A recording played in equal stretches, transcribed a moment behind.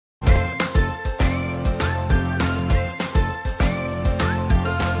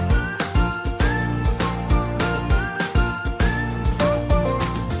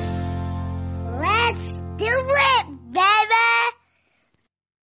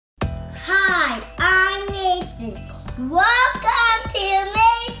Mason. Welcome to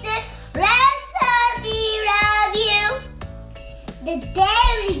Mason Recipe Review. Today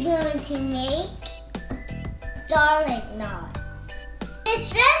we're going to make garlic knots.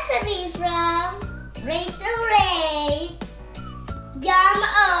 This recipe from RACHAEL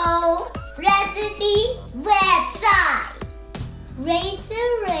Yum-O recipe website.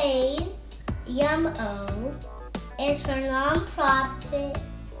 RACHAEL Yum-O is for non-profit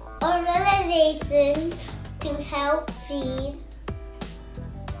organizations to help feed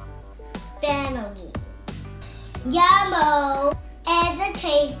families. Yum-O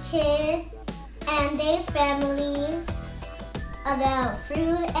educate kids and their families about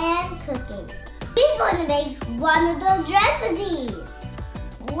food and cooking. We're going to make one of those recipes.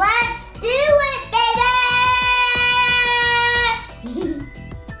 Let's do it, baby!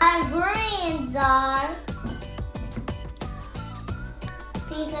 Our ingredients are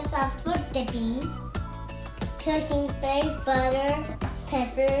pieces of fruit dipping, cooking spray, butter,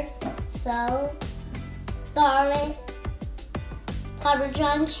 pepper, salt, garlic,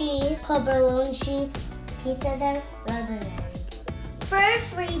 Parmesan cheese, provolone cheese, pieces of rosemary.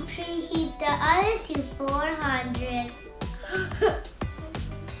 First, we preheat the oven to 400.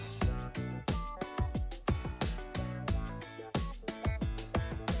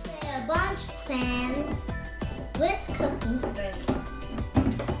 A bunch pan with cooking spray.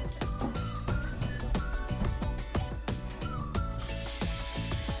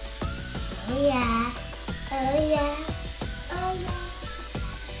 Oh yeah, oh yeah, oh yeah.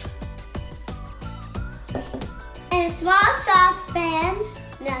 In a small saucepan,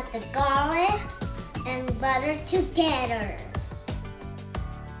 melt the garlic and butter together.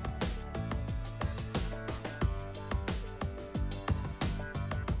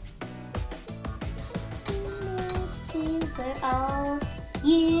 For all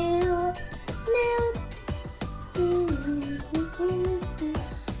you melt.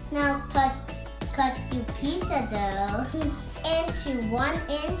 Now cut the pizza dough into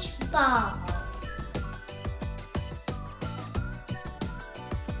 1-inch balls.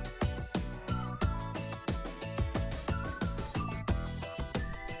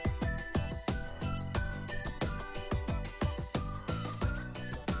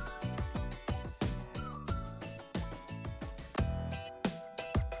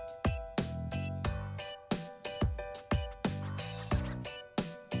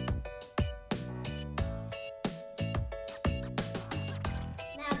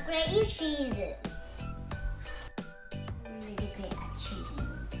 Grate your cheeses. Really great at cheese.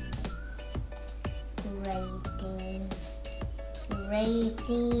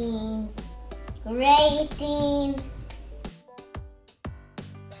 Grating.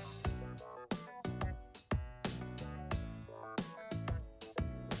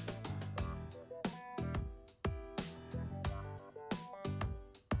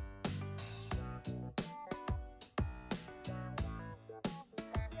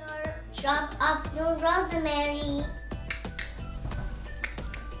 Chop up the rosemary.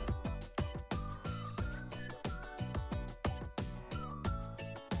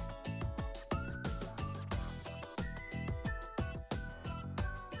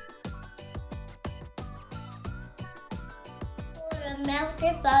 Pour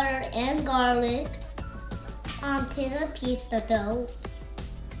melted butter and garlic onto the pizza dough.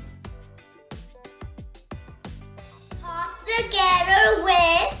 Toss together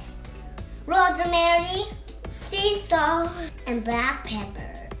with rosemary, sea salt, and black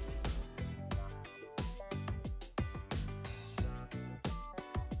pepper.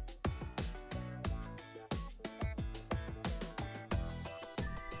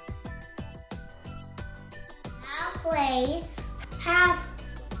 Now place half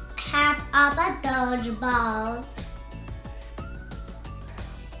of those balls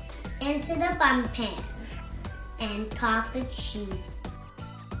into the bun pan and top with cheese.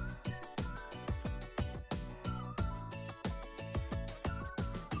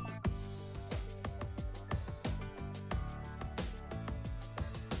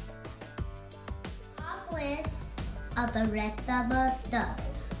 Of the rest of the dough.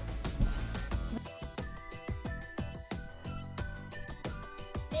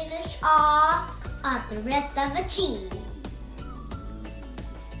 Finish off of the rest of the cheese.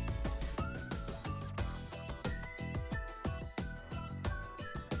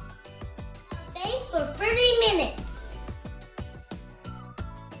 Bake for 30 minutes.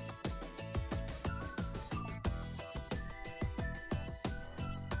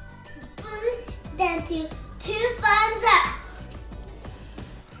 Then to 2 thumbs up.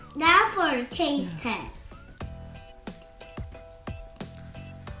 Now for the taste test.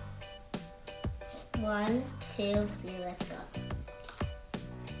 1, 2, 3, let's go.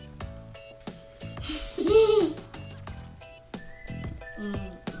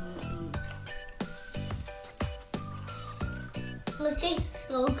 This tastes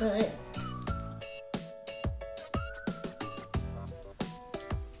so good.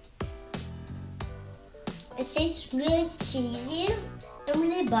 It tastes really cheesy and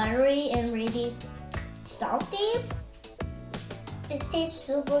really buttery and really salty. It tastes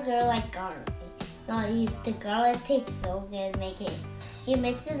super good like garlic. The garlic tastes so good. You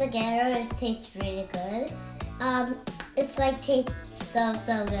mix it together, it tastes really good. It's like tastes so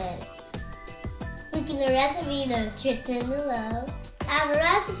good. Look in the recipe in the description below. I have a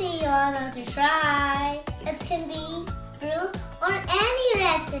recipe you want to try. It can be fruit or any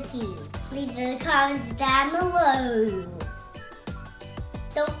recipe. Leave in the comments down below.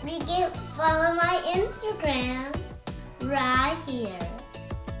 Don't forget to follow my Instagram right here.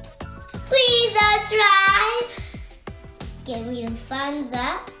 Please subscribe. Give me a thumbs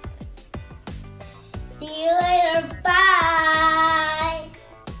up. See you later. Bye.